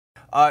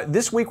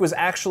This week was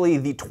actually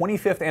the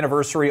 25th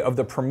anniversary of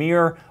the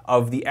premiere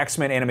of the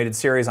X-Men animated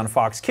series on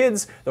Fox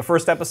Kids. The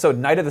first episode,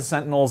 Night of the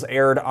Sentinels,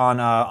 aired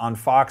on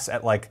Fox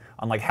at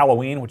on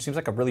Halloween, which seems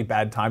like a really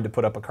bad time to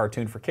put up a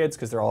cartoon for kids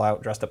because they're all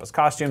out dressed up as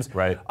costumes.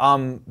 Right.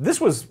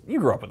 You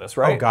grew up with this,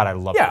 right? Oh God, I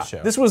love this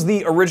show. This was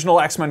the original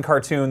X-Men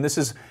cartoon. This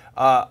is,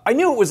 I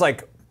knew it was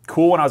like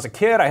cool when I was a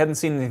kid. I hadn't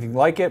seen anything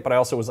like it, but I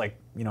also was like,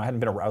 I hadn't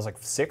been around, I was like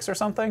 6 or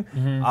something.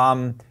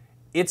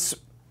 It's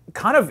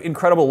kind of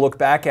incredible to look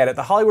back at it.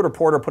 The Hollywood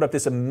Reporter put up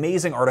this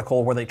amazing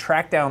article where they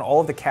tracked down all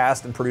of the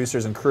cast and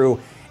producers and crew,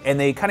 and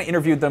they kind of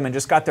interviewed them and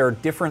just got their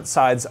different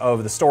sides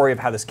of the story of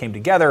how this came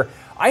together.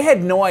 I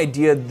had no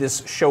idea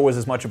this show was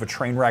as much of a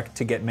train wreck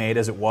to get made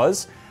as it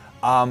was.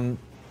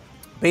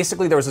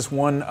 Basically, there was this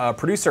one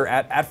producer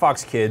at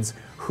Fox Kids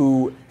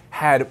who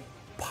had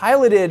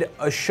piloted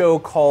a show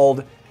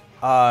called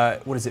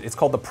what is it? It's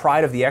called The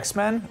Pride of the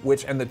X-Men,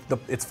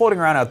 it's floating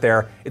around out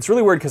there. It's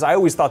really weird because I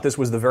always thought this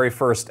was the very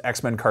first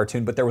X-Men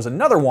cartoon, but there was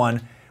another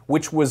one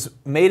which was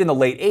made in the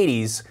late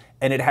 80s,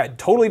 and it had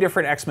totally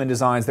different X-Men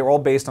designs. They were all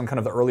based on kind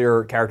of the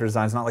earlier character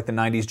designs, not like the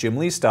 90s Jim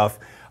Lee stuff.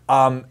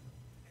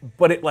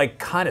 But it like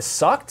kind of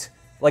sucked.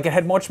 Like it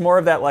had much more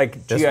of that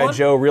like G.I.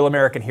 Joe Real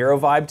American Hero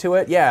vibe to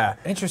it. Yeah.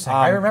 Interesting.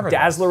 I remember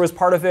Dazzler was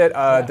part of it.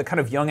 The kind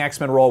of young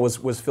X-Men role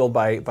was filled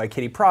by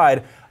Kitty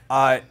Pryde.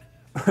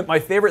 My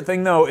favorite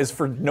thing, though, is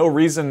for no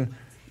reason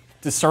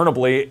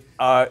discernibly,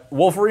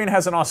 Wolverine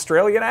has an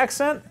Australian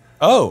accent.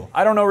 Oh.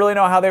 I don't really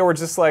know how they were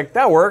just like,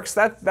 that works,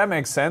 that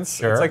makes sense.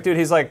 Sure. It's like, dude,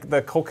 he's like,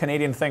 the whole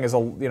Canadian thing is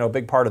a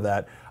big part of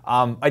that.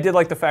 I did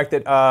like the fact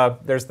that,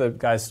 there's the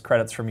guy's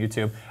credits from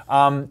YouTube.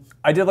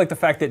 I did like the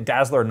fact that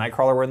Dazzler and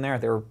Nightcrawler were in there.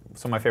 They were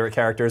some of my favorite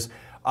characters.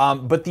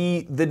 But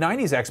the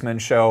 90s X-Men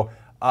show,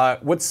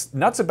 what's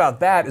nuts about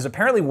that is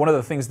apparently one of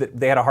the things that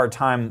they had a hard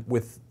time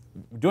with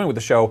doing with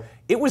the show,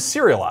 it was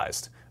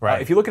serialized. Right.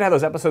 If you look at how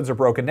those episodes are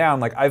broken down,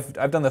 like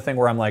I've done the thing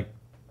where I'm like,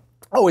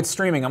 oh, it's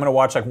streaming, I'm gonna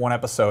watch like one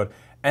episode,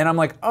 and I'm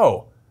like,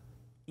 oh,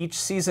 each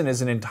season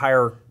is an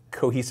entire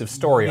cohesive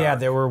story arc. Yeah,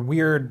 there were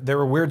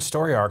weird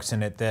story arcs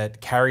in it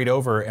that carried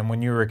over, and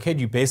when you were a kid,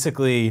 you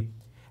basically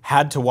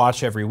had to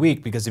watch every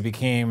week because it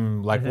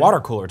became like water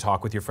cooler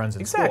talk with your friends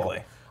in school.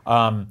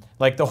 Exactly.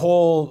 Like the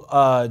whole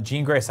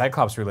Jean Grey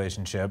Cyclops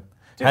relationship.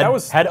 Dude,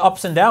 had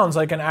ups and downs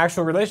like an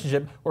actual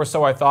relationship, or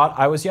so I thought.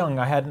 I was young,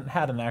 I hadn't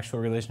had an actual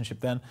relationship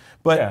then.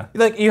 But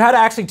like you had to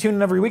actually tune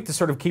in every week to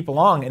sort of keep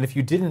along, and if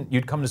you didn't,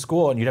 you'd come to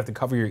school and you'd have to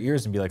cover your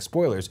ears and be like,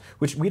 spoilers,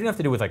 which we didn't have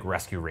to do with like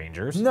Rescue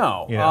Rangers.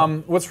 No. You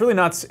know? What's really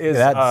nuts is,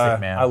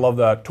 man. I love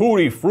the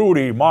Tutti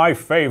Frutti, my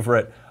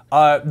favorite.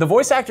 The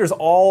voice actors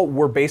all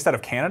were based out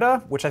of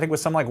Canada, which I think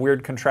was some like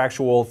weird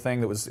contractual thing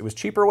that it was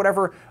cheaper or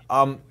whatever.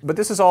 But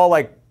this is all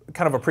like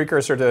kind of a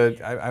precursor to,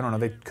 I don't know,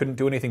 they couldn't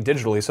do anything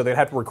digitally, so they'd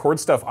have to record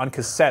stuff on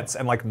cassettes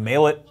and like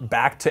mail it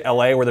back to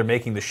LA where they're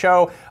making the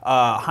show.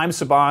 Haim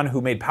Saban,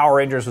 who made Power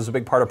Rangers, was a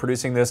big part of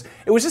producing this.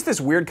 It was just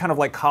this weird kind of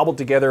like cobbled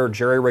together,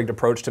 jerry-rigged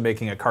approach to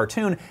making a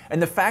cartoon, and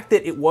the fact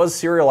that it was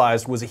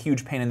serialized was a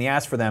huge pain in the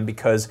ass for them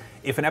because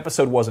if an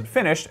episode wasn't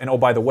finished, and oh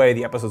by the way,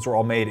 the episodes were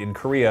all made in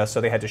Korea,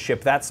 so they had to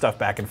ship that stuff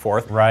back and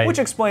forth, right. Which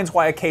explains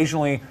why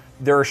occasionally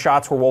there are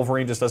shots where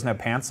Wolverine just doesn't have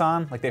pants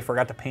on, like they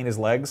forgot to paint his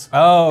legs.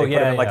 Oh, they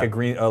put him in like a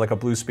green, like a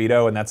blue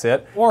Speedo, and that's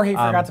it. Or he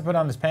forgot to put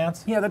on his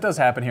pants. Yeah, that does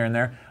happen here and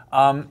there.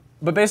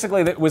 But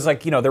basically, it was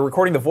like, they're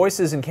recording the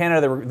voices in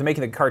Canada, they're making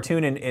the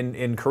cartoon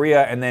in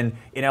Korea, and then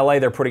in LA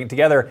they're putting it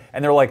together,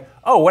 and they're like,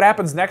 oh, what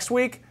happens next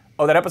week?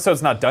 Oh, that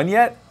episode's not done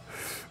yet?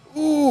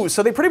 Ooh,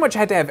 so they pretty much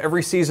had to have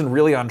every season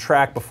really on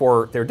track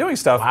before they're doing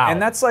stuff. Wow.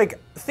 And that's like,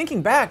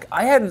 thinking back,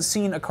 I hadn't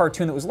seen a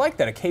cartoon that was like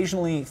that.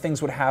 Occasionally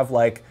things would have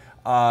like,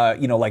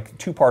 like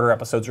two-parter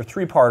episodes or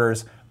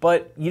three-parters,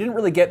 but you didn't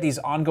really get these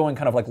ongoing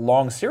kind of like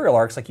long serial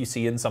arcs like you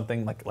see in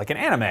something like an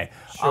anime.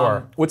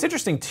 Sure. What's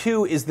interesting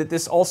too is that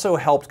this also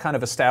helped kind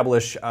of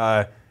establish,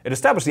 it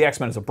established the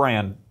X-Men as a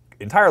brand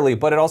entirely,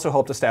 but it also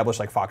helped establish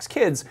like Fox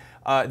Kids.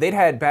 They'd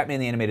had Batman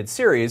the Animated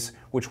Series,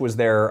 which was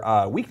their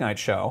weeknight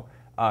show.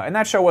 And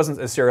that show wasn't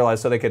as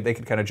serialized, so they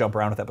could kind of jump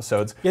around with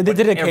episodes. Yeah, they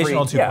did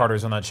occasional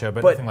two-parters on that show,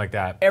 but nothing like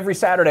that. Every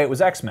Saturday it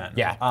was X-Men.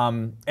 Yeah.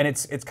 And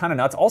it's kind of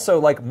nuts. Also,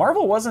 like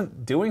Marvel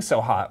wasn't doing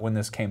so hot when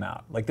this came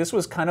out. Like this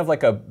was kind of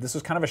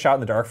a shot in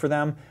the dark for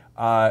them.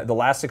 The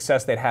last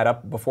success they'd had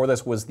up before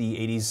this was the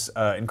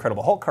 '80s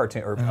Incredible Hulk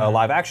cartoon or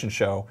live-action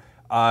show.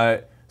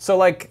 So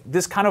like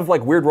this kind of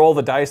like weird roll of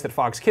the dice that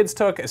Fox Kids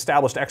took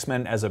established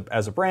X-Men as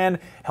a brand,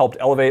 helped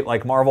elevate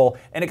like Marvel,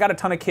 and it got a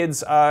ton of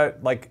kids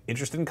like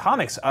interested in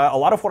comics. A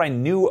lot of what I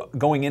knew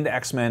going into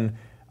X-Men,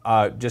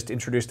 just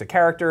introduced the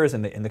characters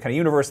and the kind of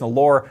universe and the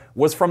lore,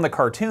 was from the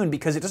cartoon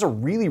because it does a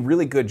really,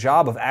 really good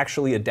job of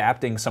actually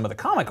adapting some of the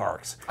comic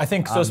arcs. I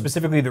think so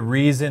specifically the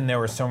reason there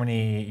were so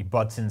many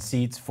butts in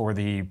seats for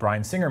the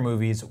Bryan Singer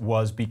movies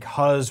was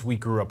because we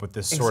grew up with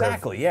this sort of...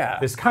 Exactly, yeah.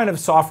 This kind of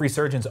soft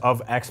resurgence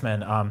of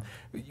X-Men.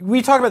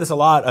 we talk about this a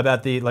lot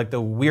about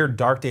the weird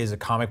dark days of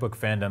comic book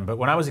fandom. But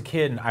when I was a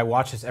kid and I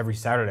watched this every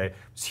Saturday, I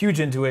was huge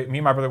into it. Me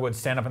and my brother would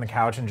stand up on the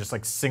couch and just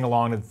like sing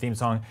along to the theme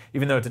song,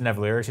 even though it didn't have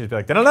lyrics. She'd be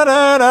like,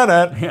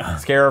 da-da-da-da-da-da,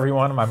 scare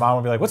everyone. And my mom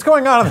would be like, what's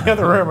going on in the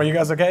other room? Are you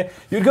guys okay?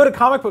 You'd go to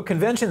comic book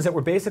conventions that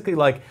were basically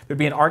like, there'd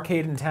be an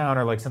arcade in town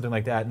or like something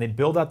like that, and they'd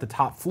build out the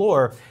top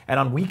floor. And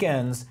on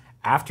weekends,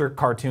 after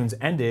cartoons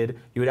ended,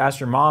 you would ask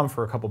your mom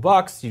for a couple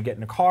bucks, you'd get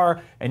in a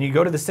car, and you'd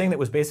go to this thing that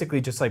was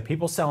basically just like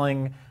people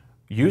selling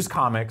used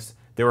comics.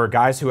 There were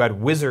guys who had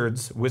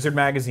Wizard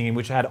magazine,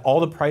 which had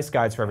all the price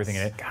guides for everything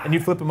in it, and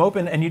you'd flip them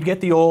open, and you'd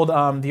get the old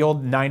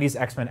 '90s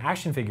X-Men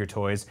action figure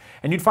toys,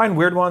 and you'd find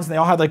weird ones, and they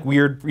all had like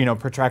weird,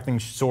 protracting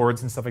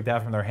swords and stuff like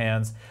that from their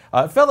hands.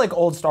 It felt like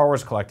old Star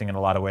Wars collecting in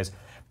a lot of ways.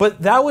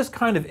 But that was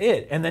kind of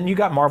it. And then you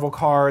got Marvel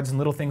cards and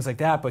little things like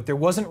that, but there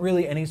wasn't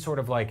really any sort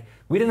of like,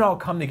 we didn't all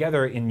come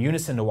together in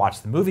unison to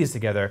watch the movies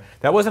together.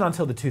 That wasn't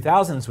until the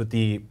 2000s with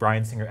the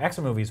Bryan Singer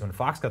X-Men movies when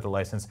Fox got the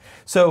license.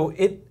 So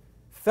it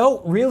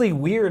felt really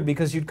weird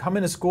because you'd come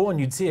into school and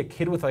you'd see a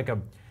kid with like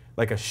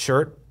a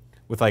shirt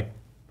with like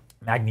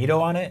Magneto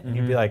on it, and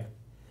you'd be like,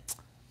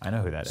 I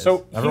know who that is.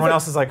 So everyone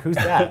else is like, who's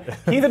that?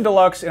 Heathen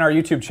Deluxe in our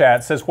YouTube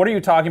chat says, what are you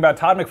talking about?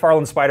 Todd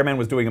McFarlane's Spider-Man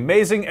was doing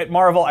amazing at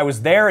Marvel. I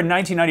was there in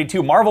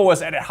 1992. Marvel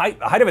was at the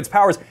height of its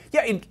powers.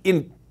 Yeah,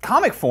 in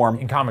comic form.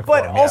 In comic form,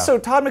 But also,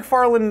 Todd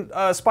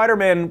McFarlane,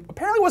 Spider-Man,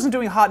 apparently wasn't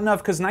doing hot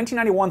enough because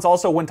 1991's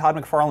also when Todd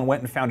McFarlane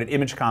went and founded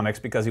Image Comics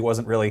because he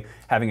wasn't really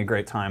having a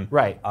great time.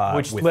 Right,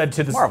 which led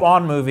to the Marvel.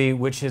 Spawn movie,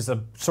 which is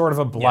a sort of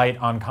a blight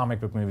on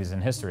comic book movies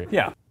in history.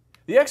 Yeah.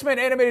 The X-Men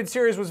animated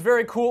series was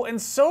very cool,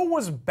 and so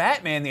was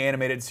Batman the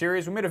animated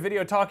series. We made a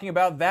video talking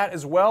about that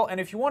as well,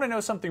 and if you want to know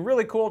something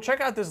really cool,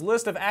 check out this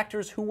list of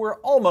actors who were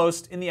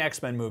almost in the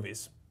X-Men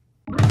movies.